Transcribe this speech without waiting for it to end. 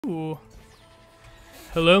Ooh.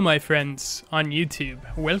 Hello, my friends on YouTube.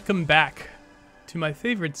 Welcome back to my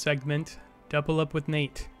favorite segment, Double Up with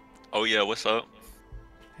Nate. Oh yeah, what's up?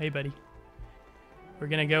 Hey, buddy. We're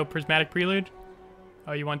gonna go Prismatic Prelude.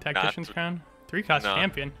 Oh, you want Tactician's Crown? 3-cost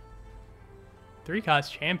champion.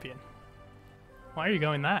 3-cost champion. Why are you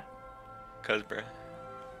going that? Cause, bro.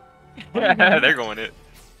 Yeah, they're going it.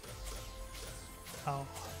 Oh,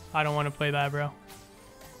 I don't want to play that, bro.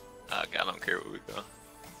 I don't care where we go.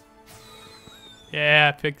 Yeah,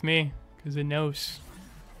 it picked me, because it knows.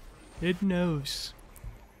 It knows.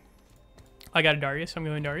 I got a Darius. I'm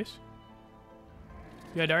going Darius.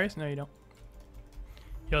 You got Darius? No, you don't.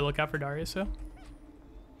 Yo, look out for Darius, though.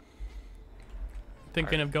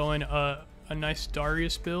 Thinking of going a nice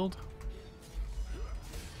Darius build.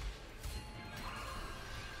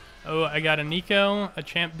 Oh, I got a Nico, a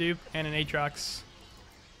Champ dupe, and an Aatrox.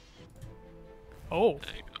 Oh.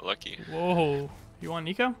 Lucky. Whoa. You want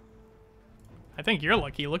Nico? I think you're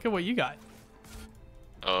lucky. Look at what you got.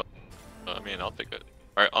 I mean, I'll take it.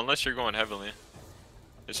 Alright, unless you're going heavily.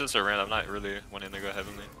 It's just a random. I'm not really wanting to go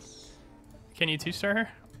heavily. Can you 2-star her?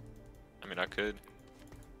 I mean, I could.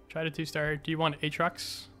 Try to 2-star her. Do you want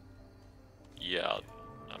Aatrox? Yeah,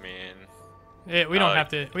 I mean... Yeah, we don't have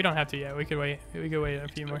to. We don't have to yet. We could wait. We could wait a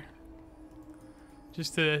few more.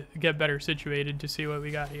 Just to get better situated to see what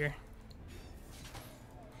we got here.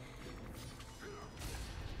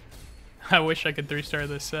 I wish I could 3-star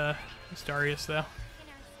this Darius, though.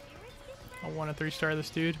 I want to 3-star this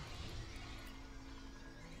dude.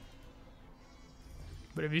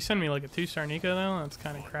 But if you send me like a 2-star Nico, though, that's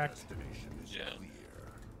kind of cracked. Yeah.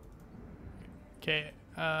 Okay,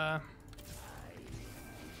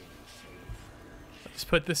 let's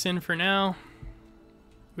put this in for now.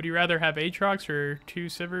 Would you rather have Aatrox or 2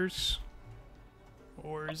 Sivers?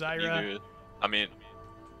 Or Zyra? I mean,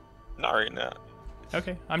 not right now.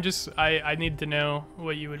 Okay, I need to know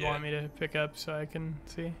what you would want me to pick up so I can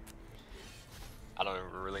see. I don't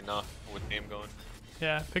really know what game going.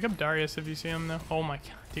 Yeah, pick up Darius if you see him though. Oh my god,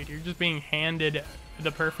 dude, you're just being handed the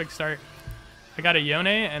perfect start. I got a Yone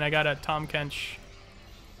and I got a Tom Kench.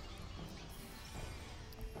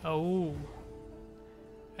 Oh.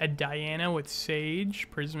 A Diana with Sage,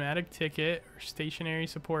 Prismatic Ticket, or Stationary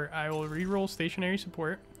Support. I will reroll Stationary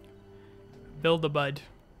Support. Build a Bud.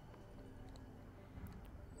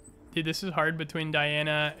 Dude, this is hard between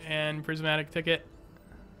Diana and Prismatic Ticket.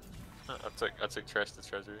 I took Trash to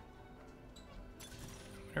Treasury.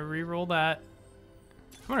 I'm gonna reroll that.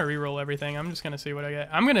 I'm gonna reroll everything. I'm just gonna see what I get.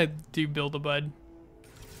 I'm gonna do Build a Bud. And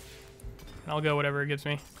I'll go whatever it gives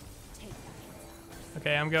me.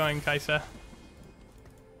 Okay, I'm going Kaisa.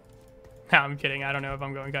 No, I'm kidding. I don't know if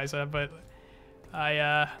I'm going Kaisa, but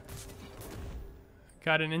I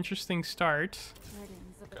got an interesting start.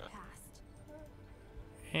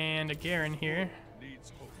 And a Garen here.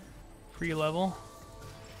 Free level.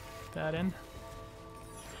 Put that in.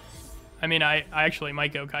 I mean, I actually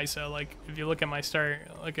might go Kaisa. Like, if you look at my start,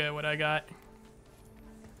 look at what I got.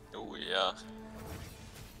 Oh, yeah.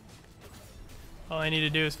 All I need to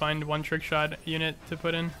do is find one trick shot unit to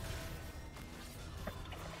put in.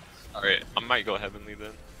 Alright, I might go Heavenly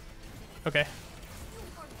then. Okay.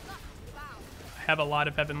 I have a lot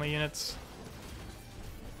of Heavenly units.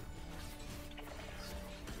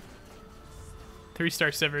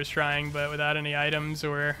 3-star Siver's trying, but without any items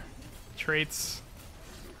or traits.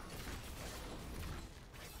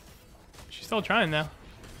 She's still trying though.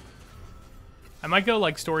 I might go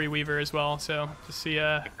like Story Weaver as well, so just see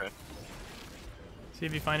see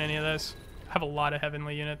if you find any of those. I have a lot of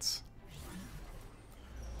Heavenly units.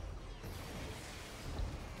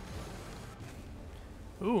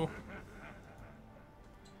 Ooh.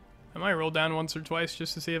 I might roll down once or twice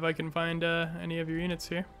just to see if I can find any of your units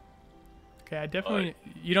here. Okay, I definitely...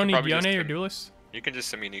 you don't need Yone or Duelist? You can just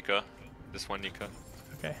send me Nico. This one Nico.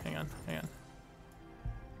 Okay, hang on.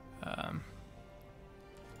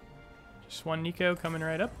 Just one Nico coming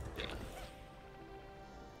right up. Yeah.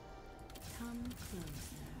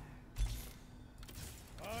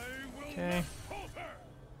 Okay.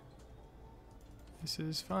 This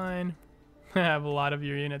is fine. I have a lot of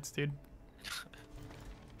your units, dude.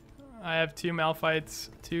 I have 2 Malphites,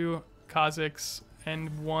 2 Kha'Zix,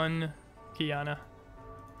 and 1 Kiana.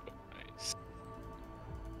 Nice.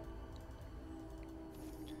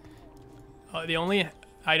 The only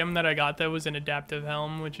item that I got though was an adaptive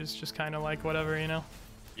helm, which is just kind of like whatever, you know?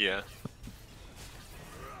 Yeah.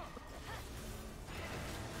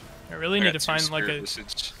 I really need to find like a...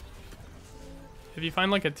 Usage. If you find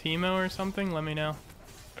like a Teemo or something, let me know.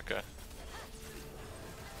 Okay.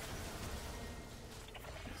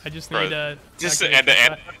 I just Bro, need a. just and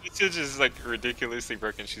the is just like ridiculously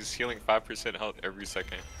broken. She's healing 5% health every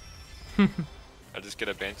second. I just get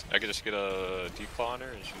a bench. I can just get a declaw on her,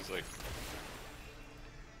 and she's like,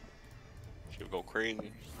 she'll go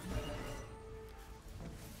crazy.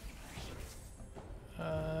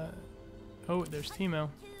 Oh, there's Teemo.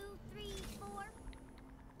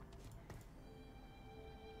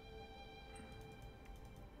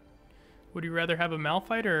 Would you rather have a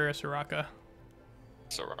Malphite or a Soraka?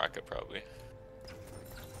 Soraka, probably.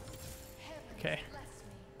 Okay.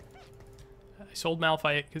 I sold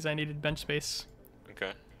Malphite because I needed bench space.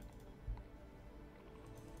 Okay.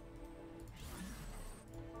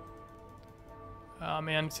 Oh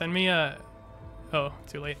man, send me a... Oh,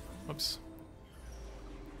 too late. Whoops.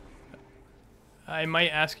 I might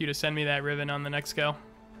ask you to send me that Riven on the next go.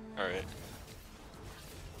 Alright.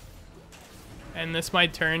 And this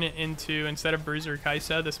might turn into, instead of Bruiser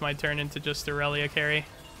Kaisa, this might turn into just Aurelia carry.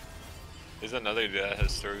 There's another dude that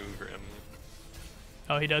has story over him.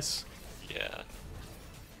 Oh, he does? Yeah.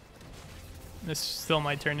 This still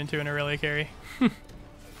might turn into an Aurelia carry.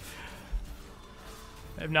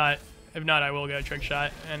 If not, I will go trick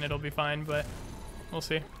shot and it'll be fine, but we'll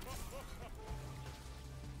see.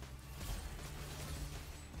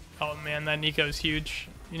 Oh man, that Nico's huge.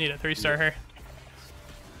 You need a 3-star here.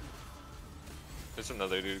 There's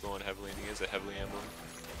another dude going heavily, and he has a heavily emblem.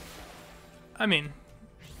 I mean,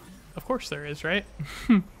 of course there is, right?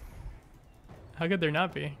 How could there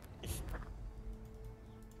not be?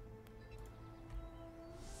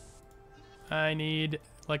 I need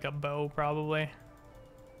like a bow, probably.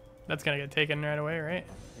 That's gonna get taken right away, right?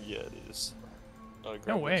 Yeah, it is.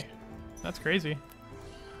 No way. That's crazy.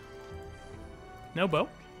 No bow?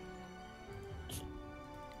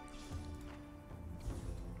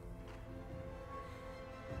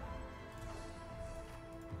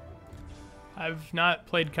 I've not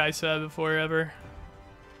played Kaisa before ever.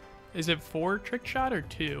 Is it 4 trick shot or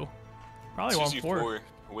 2? Probably want 4.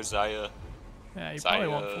 With Zaya. Yeah, you probably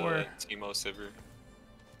want 4. Teemo, Sivir,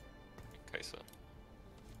 Kaisa.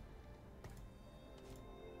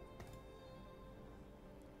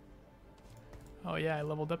 Oh yeah, I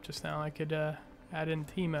leveled up just now. I could add in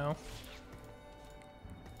Teemo.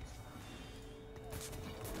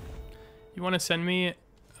 You want to send me,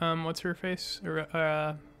 what's her face?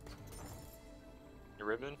 Or, Your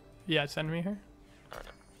ribbon? yeah, send me her. Alright.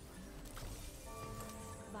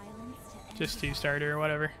 Just 2-starter or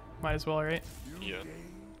whatever. Might as well, right? Yeah.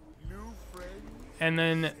 And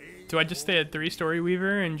then, do I just stay at 3-story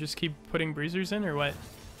Weaver and just keep putting bruisers in, or what?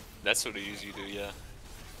 That's what it usually do, yeah.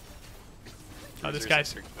 Oh, this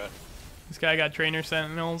guy got Trainer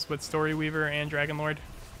Sentinels with Story Weaver and Dragon Lord.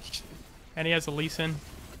 And he has a Lee Sin.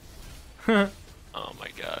 Oh my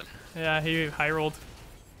god. Yeah, he high rolled.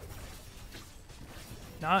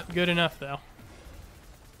 Not good enough, though.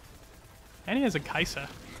 And he has a Kaisa.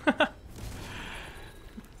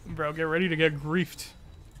 Bro, get ready to get griefed.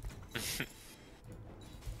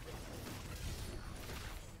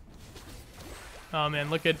 Oh man,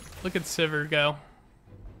 look at Sivir go.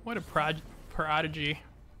 What a prodigy.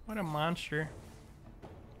 What a monster.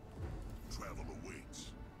 Travel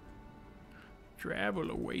awaits.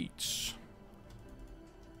 Travel awaits.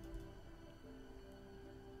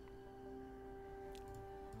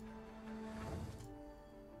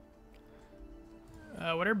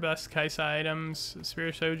 What are best Kaisa items? Spear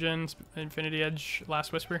Sojin, Infinity Edge,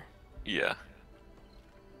 Last Whisper? Yeah.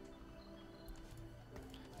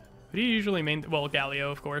 What do you usually main? Well,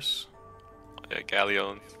 Galio, of course. Yeah,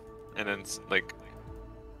 Galio. And then, like,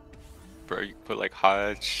 bro, you put, like,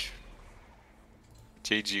 Hodge,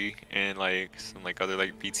 JG, and, like, some, like, other,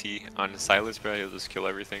 like, BT on Sylas, bro. He'll just kill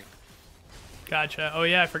everything. Gotcha. Oh,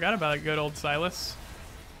 yeah, I forgot about good old Sylas.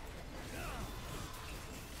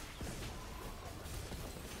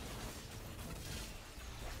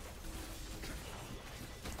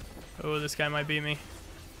 Oh, this guy might beat me.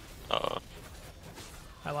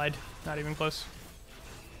 I lied. Not even close.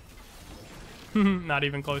 Not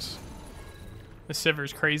even close. The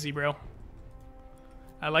Sivir's crazy, bro.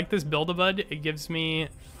 I like this Build-A-Bud. It gives me,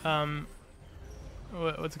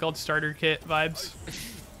 what's it called? Starter kit vibes.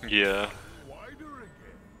 Yeah.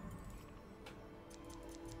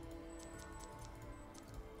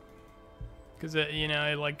 Because it, you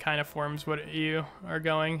know, it like kind of forms what you are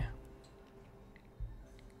going.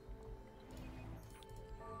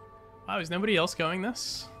 Wow, is nobody else going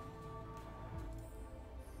this?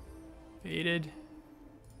 Faded.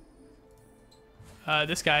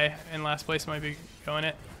 This guy in last place might be going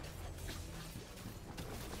it.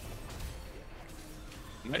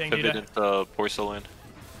 Might pivot into Porcelain.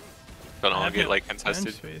 But I'll get like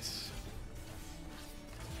contested.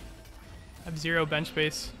 I have 0 bench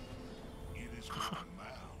space.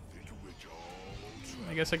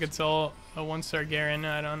 I guess I could sell a 1-star Garen.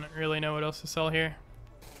 I don't really know what else to sell here.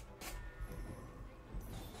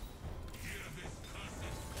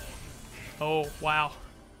 Oh, wow.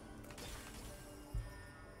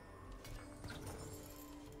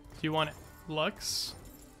 Do you want it? Lux?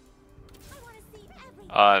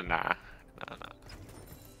 Nah.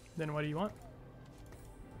 Then what do you want?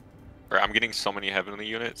 Or I'm getting so many heavenly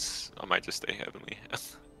units, I might just stay heavenly.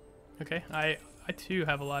 Okay, I too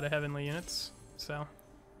have a lot of heavenly units, so.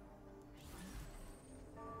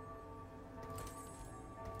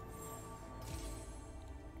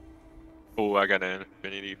 Oh, I got an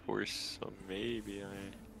Infinity Force, so maybe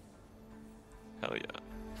I... Hell yeah.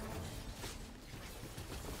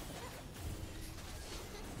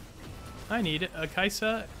 I need a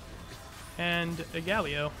Kaisa and a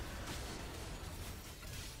Galio.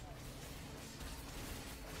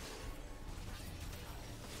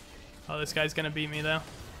 Oh, this guy's gonna beat me though.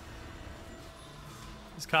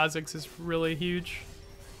 This Kha'Zix is really huge.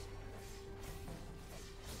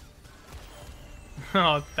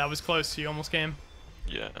 Oh, that was close. You almost came.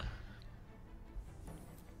 Yeah.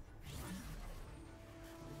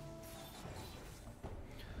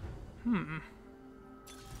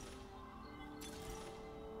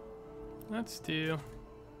 Let's do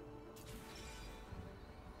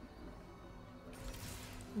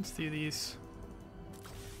these.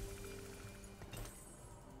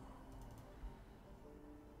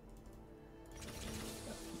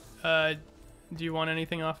 Do you want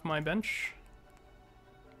anything off my bench?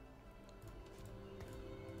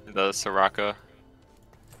 The Soraka.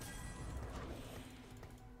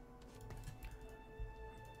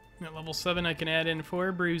 At level 7, I can add in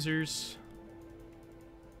 4 bruisers.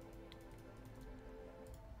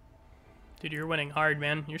 Dude, you're winning hard,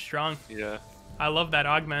 man. You're strong. Yeah. I love that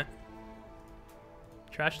augment.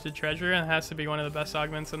 Trash to treasure. It has to be one of the best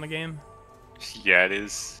augments in the game. Yeah, it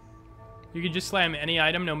is. You can just slam any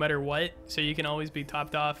item no matter what, so you can always be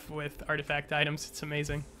topped off with artifact items. It's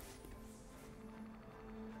amazing.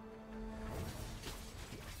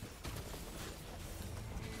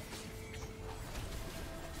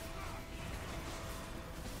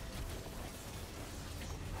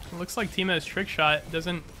 It looks like Tima's trick shot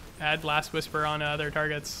doesn't add Last Whisper on other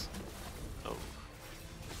targets. Oh.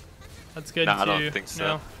 That's good Nah, to I don't think so.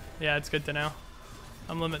 know. Yeah, it's good to know.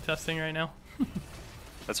 I'm limit testing right now.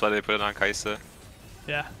 That's why they put it on Kaisa.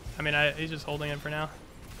 Yeah, I mean, he's just holding it for now.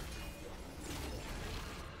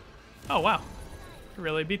 Oh, wow.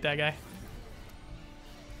 Really beat that guy.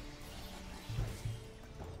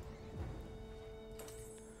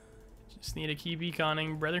 Just need to keep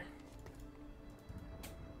econing, brother.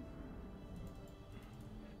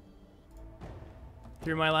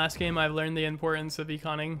 Through my last game, I've learned the importance of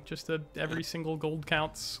econing. Just every single gold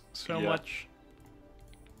counts so much.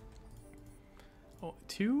 Oh,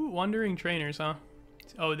 2 wandering trainers, huh?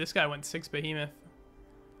 Oh, this guy went 6 behemoth.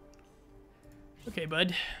 Okay,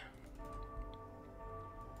 bud.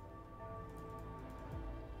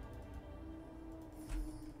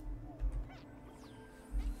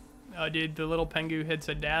 Oh, dude, the little Pengu hits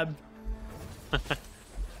a dab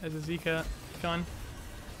as a Zika con.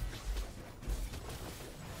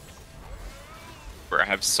 Where I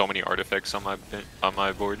have so many artifacts on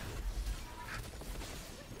my board.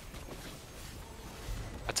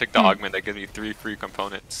 I took the augment that gives me 3 free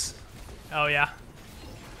components. Oh yeah,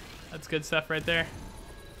 that's good stuff right there.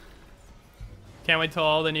 Can't wait till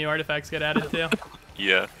all the new artifacts get added too.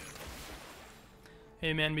 Yeah.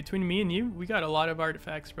 Hey man, between me and you, we got a lot of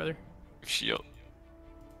artifacts, brother. Shield.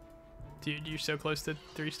 Dude, you're so close to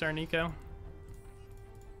 3-star Nico.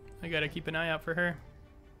 I gotta keep an eye out for her.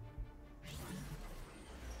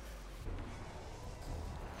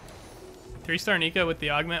 Three-star Nico with the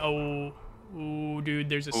augment. Oh, ooh, dude,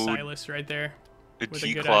 there's a Sylas right there. The with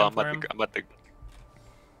D-Claw, I'm about to...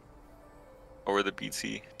 Or the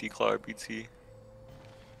BT. D-Claw or BT.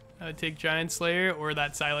 I would take Giant Slayer or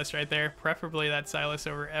that Sylas right there. Preferably that Sylas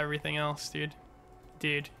over everything else, dude.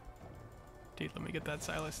 Dude, let me get that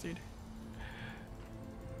Sylas, dude.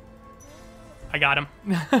 I got him.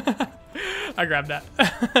 I grabbed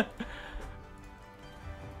that.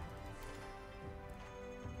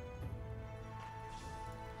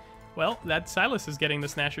 Well, that Sylas is getting the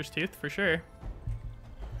Snatcher's Tooth for sure.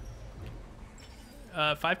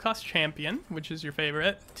 5-cost champion, which is your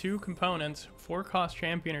favorite. 2 components, 4-cost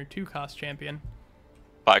champion or 2-cost champion.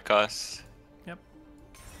 5 costs. Yep.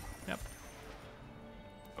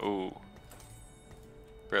 Oh.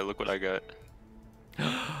 Bro, look what I got.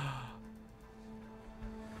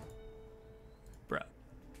 Bruh.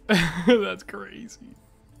 That's crazy.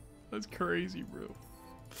 That's crazy, bro.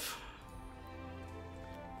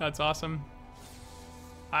 That's awesome.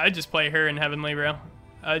 I just play her in Heavenly, bro.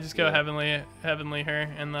 I just go Heavenly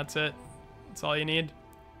her, and that's it. That's all you need.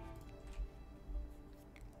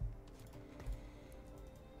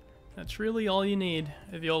 That's really all you need.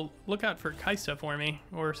 If you'll look out for Kaisa for me,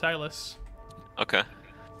 or Sylas. Okay.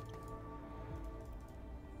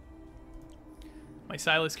 My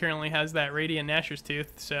Sylas currently has that Radiant Gnasher's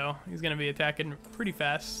Tooth, so he's going to be attacking pretty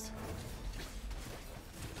fast.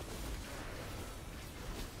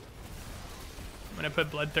 I'm going to put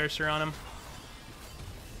Bloodthirster on him.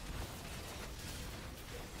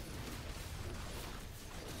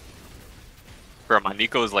 Bro, my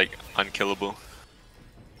Nico is like unkillable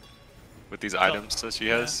with these items that she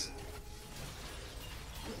has.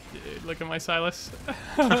 Dude, look at my Sylas.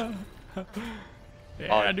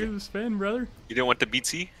 Yeah, Oh, do the spin, brother. You didn't want the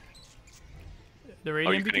BT? The Oh,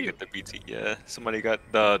 Radiant you couldn't BT? get the BT. Yeah, somebody got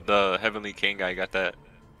the Heavenly King guy got that.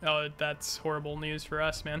 Oh, that's horrible news for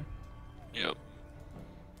us, man. Yep.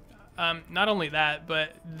 Not only that,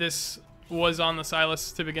 but this was on the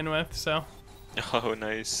Sylas to begin with, so Oh,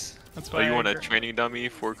 nice. that's Oh, why you I want a training dummy,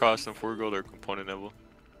 4 cost and 4 gold, or component level?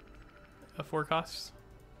 a 4 costs.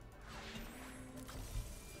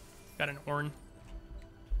 Got an Ornn.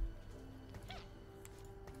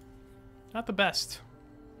 Not the best.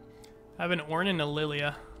 I have an Ornn and a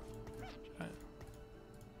Lilia.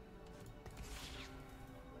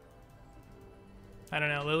 I don't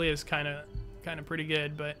know. Lilia's kind of pretty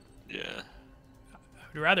good, but Yeah. I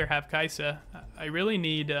would rather have Kaisa. I really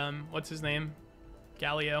need what's his name,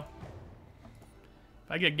 Galio.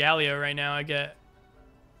 If I get Galio right now, I get,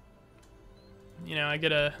 you know, I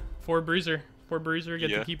get a 4 bruiser. 4 bruiser. Get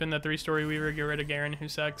to keep in the 3-story Weaver. Get rid of Garen, who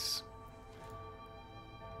sucks.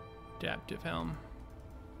 Adaptive Helm.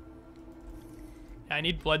 Yeah, I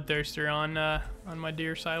need Bloodthirster on my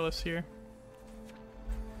dear Sylas here.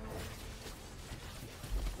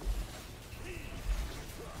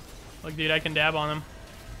 Look, dude, I can dab on him.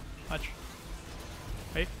 Watch.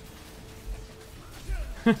 Wait.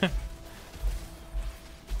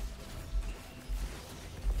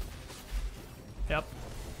 Yep.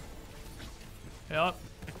 Yep.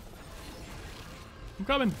 I'm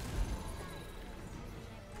coming.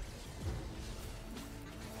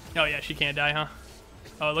 Oh yeah, she can't die, huh?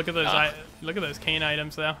 Oh, look at those! Look at those cane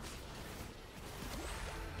items, though.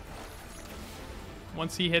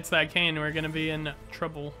 Once he hits that cane, we're gonna be in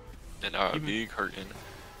trouble. And big hurting.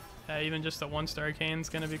 Even just a 1-star cane's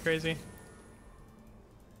gonna be crazy.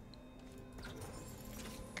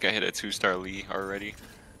 I hit a 2-star Lee already.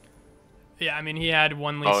 Yeah, I mean he had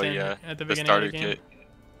 1 Lee Sin at the beginning of the game.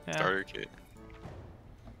 Yeah. Starter kit.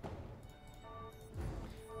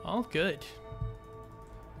 All good.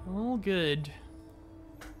 All good.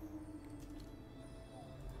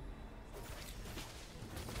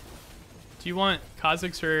 Do you want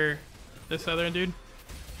Kha'Zix or this other dude?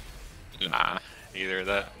 Nah, neither of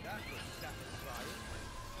that.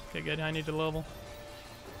 Okay, good. I need to level.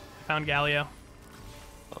 Found Galio.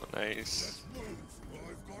 Oh, nice.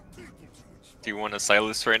 Do you want a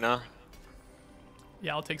Sylas right now?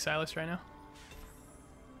 Yeah, I'll take Sylas right now.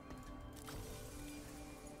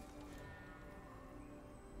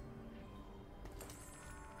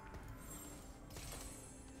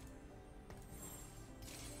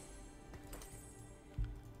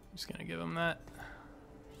 Just gonna give him that.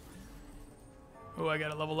 Oh, I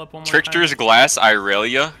gotta level up one more Trickster's Glass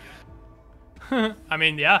Irelia? I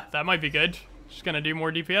mean, yeah, that might be good. Just gonna do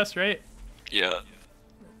more DPS, right? Yeah.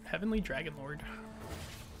 Heavenly Dragon Lord.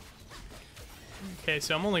 Okay,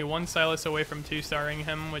 so I'm only 1 Sylas away from 2-starring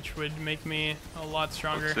him, which would make me a lot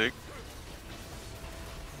stronger. Sick.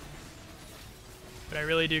 But I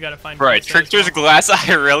really do gotta find. Right, Trickster's Glass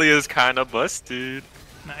Irelia is kind of busted.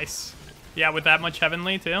 Nice. Yeah, with that much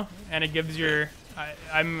Heavenly too, and it gives your.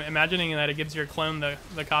 I'm imagining that it gives your clone the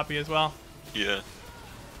copy as well. Yeah.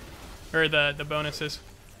 Or the bonuses.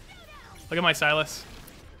 Look at my Sylas.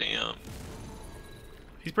 Damn.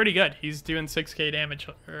 He's pretty good. He's doing 6k damage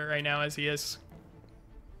right now as he is.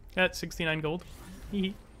 At 69 gold.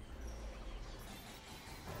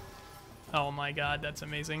 Oh my god, that's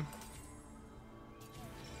amazing.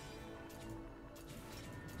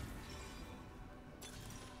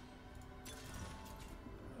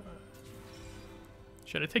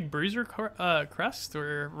 Should I take Bruiser Crest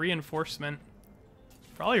or Reinforcement?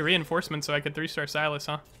 Probably Reinforcement so I could 3-star Sylas,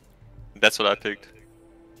 huh? That's what I picked.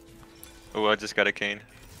 Oh, I just got a cane.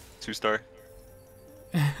 2-star.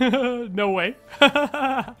 No way.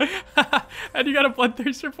 And you got a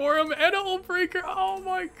Bloodthirster for him and a Hullbreaker. Oh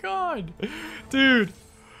my god. Dude.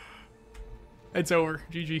 It's over.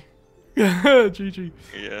 GG. GG.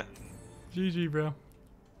 Yeah. GG, bro.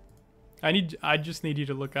 I just need you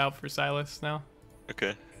to look out for Sylas now.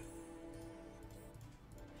 Okay.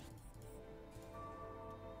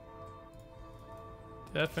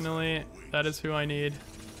 Definitely, that is who I need.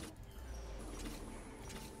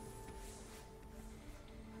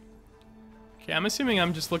 Okay, I'm assuming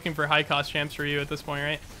I'm just looking for high cost champs for you at this point,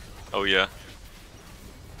 right? Oh yeah.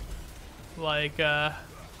 Like,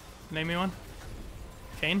 name me one.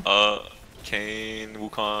 Kane? Kane,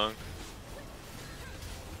 Wukong,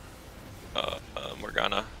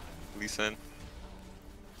 Morgana, Lee Sin.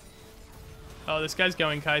 Oh, this guy's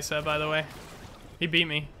going Kaisa, by the way. He beat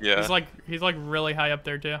me. Yeah. He's like really high up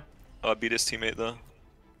there too. Beat his teammate though.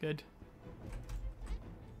 Good.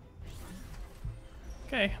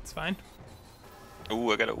 Okay, that's fine.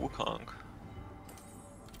 Ooh, I got a Wukong.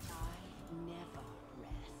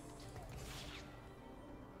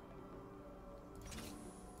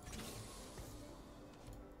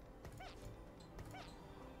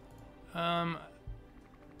 I'm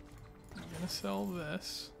gonna sell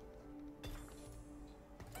this.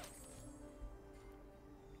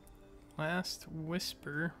 Last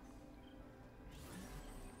Whisper.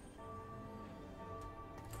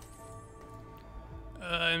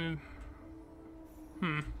 I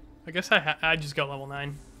guess I just go level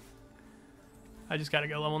 9. I just gotta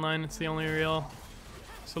go level 9. It's the only real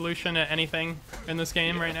solution to anything in this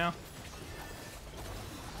game right now.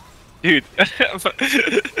 Dude,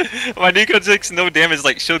 my Nico takes no damage.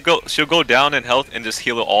 Like she'll go down in health and just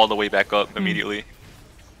heal it all the way back up immediately.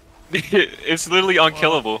 It's literally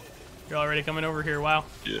unkillable. Whoa. You're already coming over here. Wow.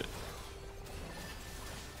 Yeah.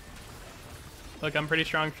 Look, I'm pretty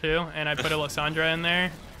strong too, and I put a Lissandra in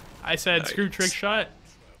there. I said screw trick shot,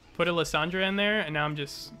 put a Lissandra in there, and now I'm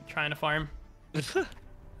just trying to farm. I'm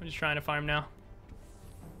just trying to farm now.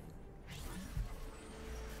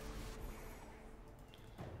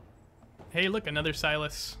 Hey, look, another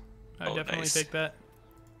Sylas. I would definitely take that.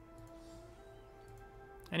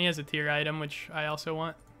 And he has a tier item, which I also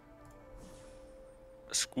want.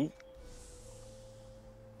 A scoop.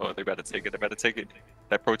 Oh, they're about to take it. They're about to take it.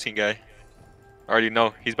 That protein guy. I already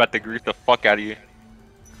know. He's about to grief the fuck out of you.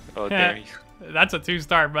 Oh, damn. That's a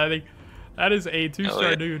 2-star, buddy. That is a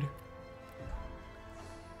 2-star dude.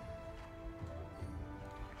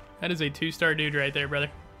 That is a 2-star dude right there, brother.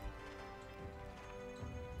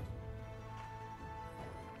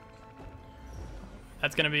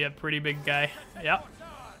 That's going to be a pretty big guy. Yep.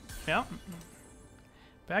 Yep.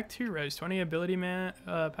 Back 2 rows. 20 ability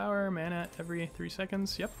power, mana every 3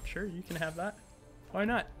 seconds. Yep, sure, you can have that. Why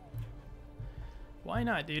not? Why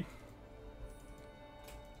not, dude?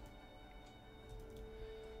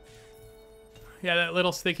 Yeah, that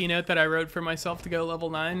little sticky note that I wrote for myself to go level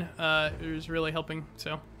 9, it was really helping,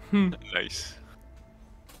 so. Nice.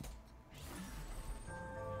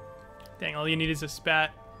 Dang, all you need is a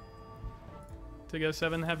spat to go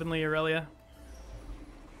 7 Heavenly Aurelia.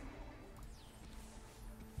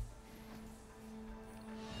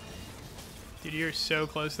 Dude, you're so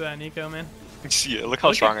close to that Nico, man. Yeah, look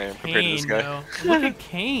how strong I am compared to this guy. Bro. Look at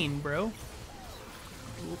Kane, bro.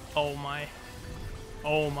 Oh my.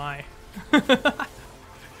 Oh my. And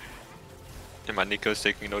my Nico's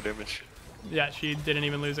taking no damage. Yeah, she didn't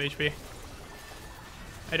even lose HP.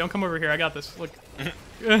 Hey, don't come over here. I got this. Look.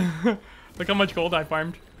 Look how much gold I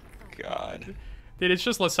farmed. God. Dude, it's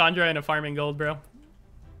just Lissandra and a farming gold, bro.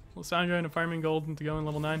 Lissandra and a farming gold to go in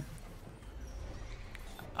level 9.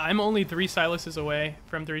 I'm only 3 Sylases away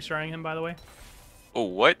from 3-starring him, by the way. Oh,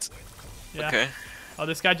 what? Yeah. Okay. Oh,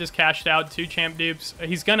 this guy just cashed out 2 champ dupes.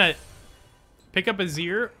 He's gonna pick up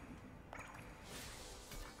Azir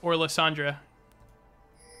or Lissandra.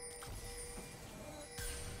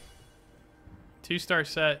 2-star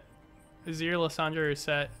set. Azir, Lissandra are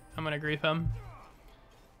set. I'm gonna grief him.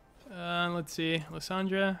 Let's see.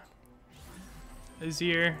 Lissandra.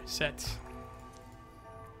 Azir, set.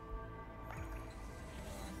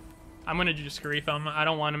 I'm gonna just grief him. I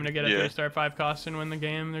don't want him to get a 3-star 5 cost and win the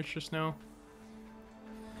game. There's just no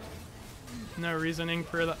reasoning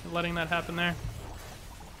for letting that happen there.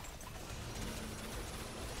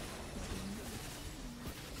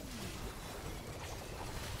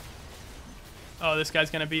 Oh, this guy's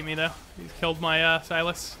gonna beat me though. He's killed my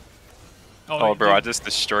Sylas. Oh, bro, I just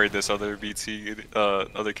destroyed this other BT,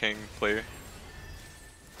 other King player.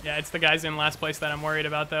 Yeah, it's the guys in last place that I'm worried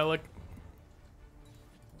about though. Look.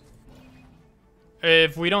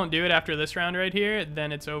 If we don't do it after this round right here,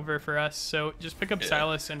 then it's over for us. So just pick up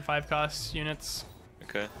Sylas and 5 cost units.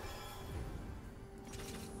 Okay.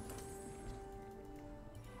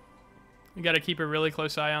 You gotta keep a really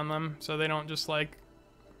close eye on them so they don't just like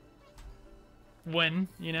win,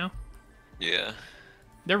 you know? Yeah.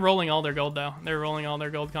 They're rolling all their gold though. They're rolling all their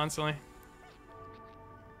gold constantly.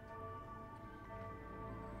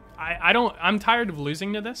 I'm tired of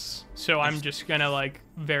losing to this, so I'm just gonna like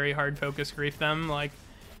very hard focus grief them. Like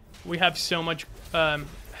we have so much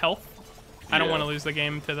health. I don't want to lose the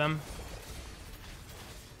game to them.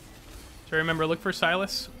 So remember, look for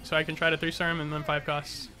Sylas so I can try to 3-star him and then 5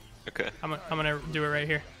 costs. Okay. I'm gonna do it right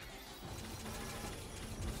here.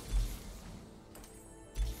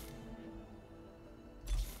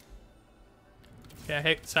 Okay, I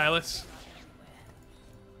hate Sylas.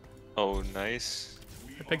 Oh, nice.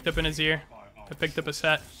 I picked up in his ear. I picked up a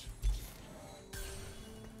set.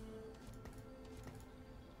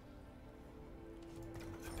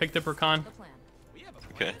 Picked up Rakan.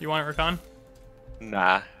 Okay. You want Rakan?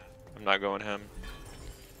 Nah, I'm not going him.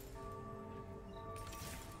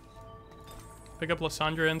 Pick up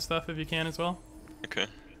Lysandra and stuff if you can as well. Okay.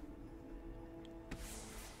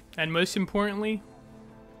 And most importantly,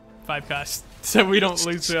 5 costs. So we don't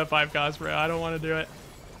lose to a 5 cost, bro. I don't want to do it.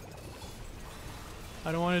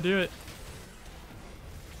 I don't want to do it.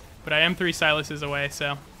 But I am 3 Sylases away,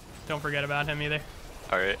 so don't forget about him either.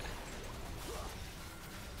 Alright.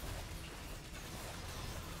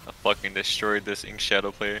 I fucking destroyed this Ink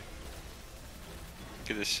Shadow player.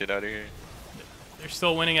 Get this shit out of here. They're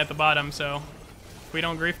still winning at the bottom, so if we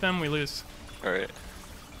don't grief them, we lose. Alright.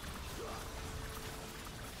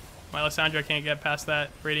 My Lysandra can't get past that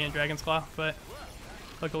Radiant Dragon's Claw, but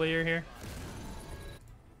luckily you're here.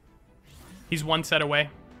 He's 1 set away.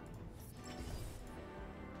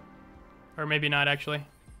 Or maybe not, actually.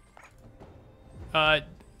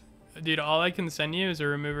 Dude, all I can send you is a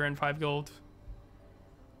remover and 5 gold.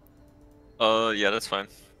 Yeah, that's fine.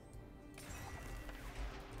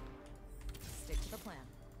 Stick to the plan.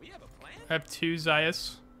 We have a plan? I have 2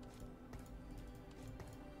 Zyas.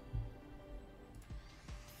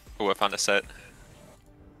 Oh, I found a set.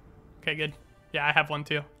 Okay, good. Yeah, I have 1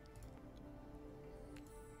 too.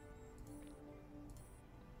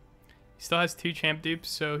 He still has 2 champ dupes,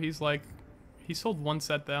 so he's like... He sold 1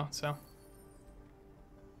 set though, so...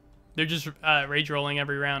 They're just rage rolling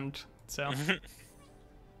every round, so...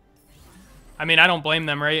 I mean, I don't blame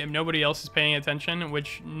them, right? If nobody else is paying attention,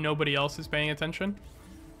 which nobody else is paying attention,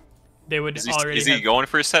 they would already Is he going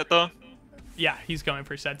for a set though? Yeah, he's going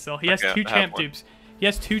for set still. He has Okay, 2 I have champ 1. dupes. He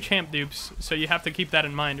has 2 champ dupes, so you have to keep that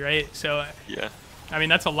in mind, right? So, Yeah. I mean,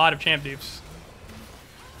 that's a lot of champ dupes.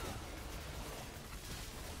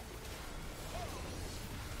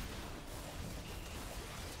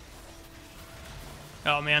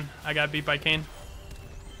 Oh man, I got beat by Kane.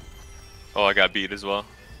 Oh, I got beat as well.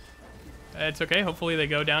 It's okay. Hopefully they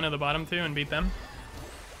go down to the bottom too and beat them.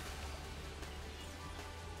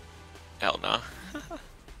 Hell no.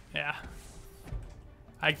 Yeah.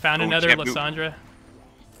 I found Oh, another champ dupe. Lysandra.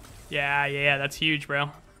 Yeah, that's huge, bro.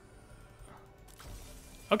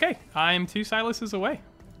 Okay, I'm 2 Sylases away.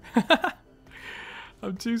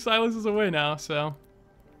 I'm 2 Sylases away now, so...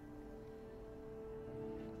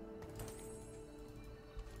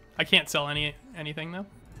 I can't sell anything, though.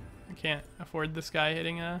 I can't afford this guy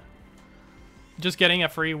hitting a... Just getting a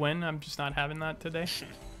free win, I'm just not having that today.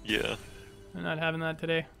 Yeah. I'm not having that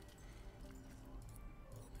today.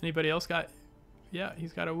 Anybody else got... Yeah,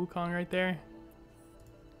 he's got a Wukong right there.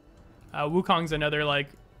 Wukong's another, like,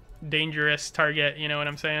 dangerous target, you know what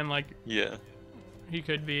I'm saying? Like, Yeah. he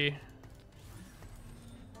could be...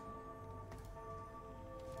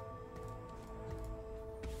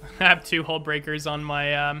 I have 2 hull breakers on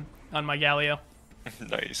my Galio.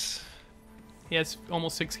 Nice. He has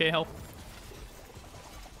almost 6k health.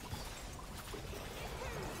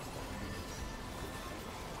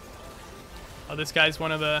 Oh, this guy's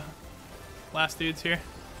one of the last dudes here.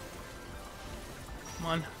 Come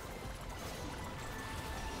on.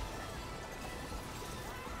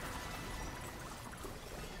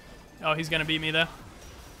 Oh, he's gonna beat me though.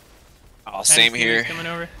 Oh, And same his teammate's here. Coming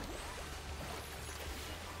over.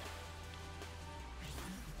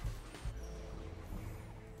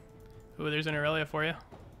 Ooh, there's an Aurelia for you.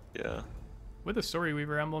 Yeah. With a Story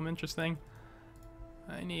Weaver emblem, interesting.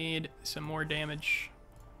 I need some more damage.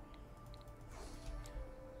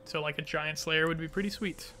 So like a Giant Slayer would be pretty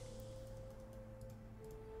sweet.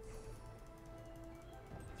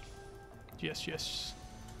 Yes.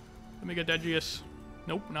 Let me get that GS.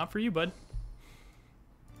 Nope, not for you, bud.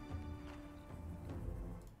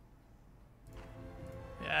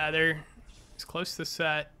 Yeah, he's close to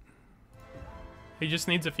set. He just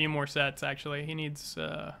needs a few more sets, actually. He needs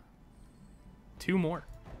 2 more.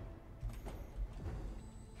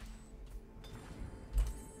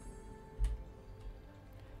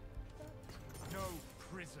 No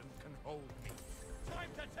prison can hold me.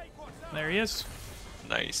 There he is.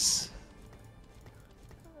 Nice.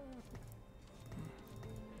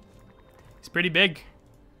 He's pretty big.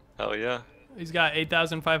 Hell yeah. He's got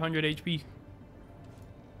 8,500 HP.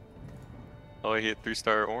 Oh, he hit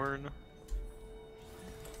 3-star Ornn.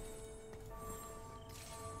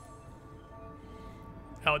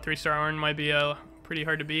 Oh, 3-star Ornn might be pretty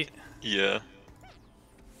hard to beat. Yeah.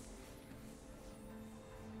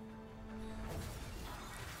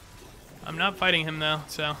 I'm not fighting him though,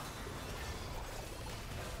 so.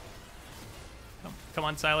 Come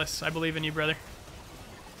on, Sylas. I believe in you, brother.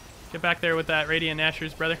 Get back there with that Radiant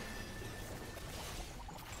Nashers, brother.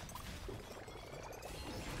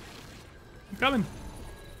 I'm coming.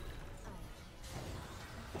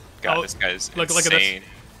 God, Oh, this guy's look insane. at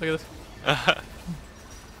this. Look at this.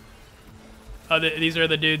 Oh, these are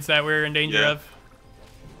the dudes that we're in danger Yeah. of.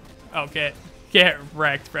 Oh, get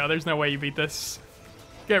wrecked, bro. There's no way you beat this.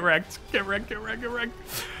 Get wrecked. Get wrecked, get wrecked, get wrecked.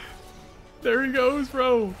 There he goes,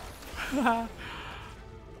 bro.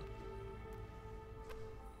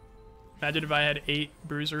 Imagine if I had 8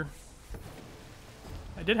 Bruiser.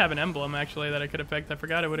 I did have an emblem, actually, that I could have picked. I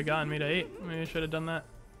forgot it would have gotten me to 8. Maybe I should have done that.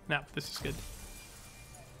 No, this is good.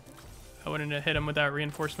 I wouldn't have hit him without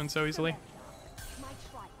reinforcement so easily. My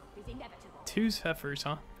triumph is inevitable. 2 Heifers,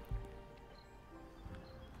 huh?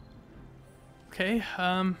 Okay,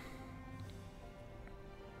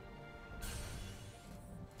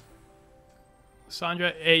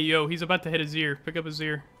 Sandra, hey, yo, he's about to hit a Zir. Pick up a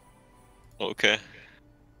Zir. Okay.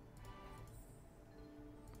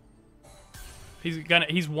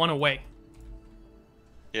 He's 1 away.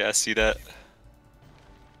 Yeah, I see that.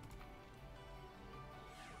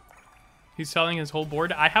 He's selling his whole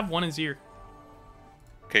board. I have 1 Azir.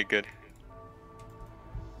 Okay, good.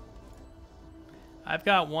 I've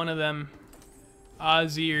got 1 of them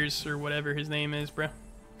Azirs or whatever his name is, bro.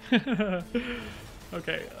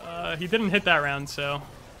 Okay, he didn't hit that round, so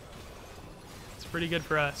it's pretty good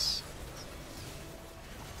for us.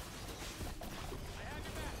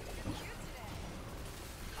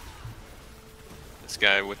 This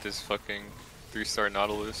guy with his fucking 3-star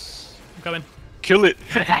Nautilus. I'm coming. Kill it!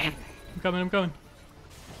 I'm coming, I'm coming.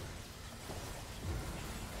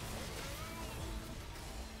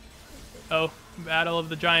 Oh, Battle of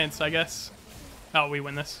the Giants, I guess. Oh, we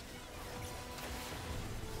win this.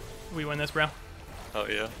 We win this, bro. Oh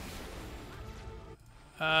yeah.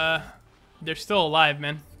 They're still alive,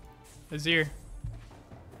 man. Azir.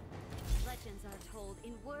 Legends are told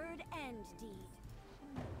in word and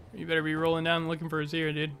deed. You better be rolling down looking for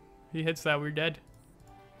Azir, dude. He hits that, we're dead.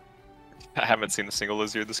 I haven't seen a single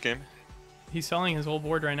Azir this game. He's selling his whole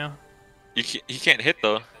board right now. He can't hit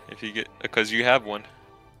though if you get because you have one.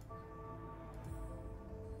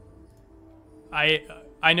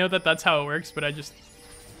 I know that that's how it works, but I just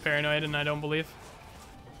paranoid and I don't believe.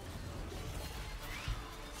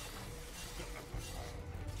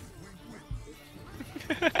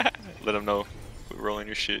 Let him know. Quit rolling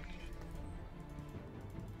your shit.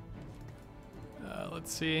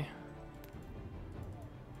 Let's see.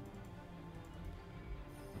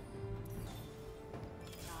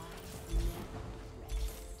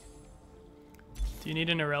 Do you need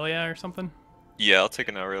an Aurelia or something? Yeah, I'll take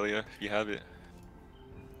an Aurelia if you have it.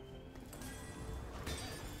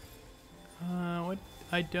 What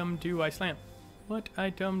item do I slant? What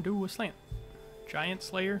item do I slant? Giant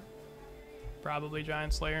Slayer? Probably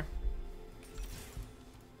Giant Slayer.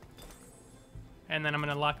 And then I'm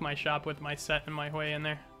gonna lock my shop with my set and my Hui in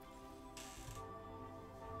there.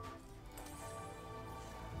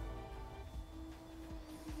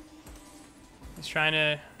 He's trying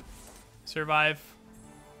to survive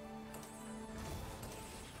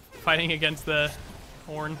fighting against the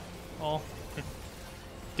Ornn. Oh.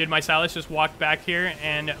 Did my Sylas just walk back here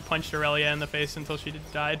and punched Aurelia in the face until she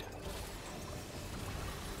died?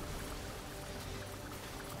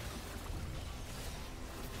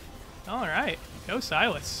 Alright. Go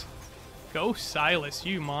Sylas. Go Sylas,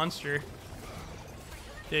 you monster.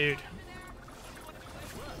 Dude.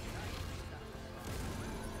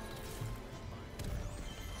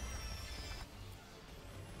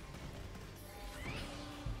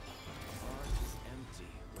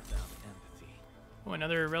 Oh,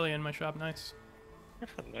 another Aurelia in my shop. Nice.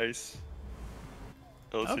 Nice.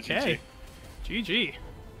 Oh, it's a Okay. GG.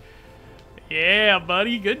 Yeah,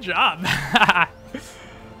 buddy. Good job.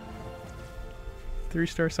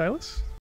 3-star Sylas.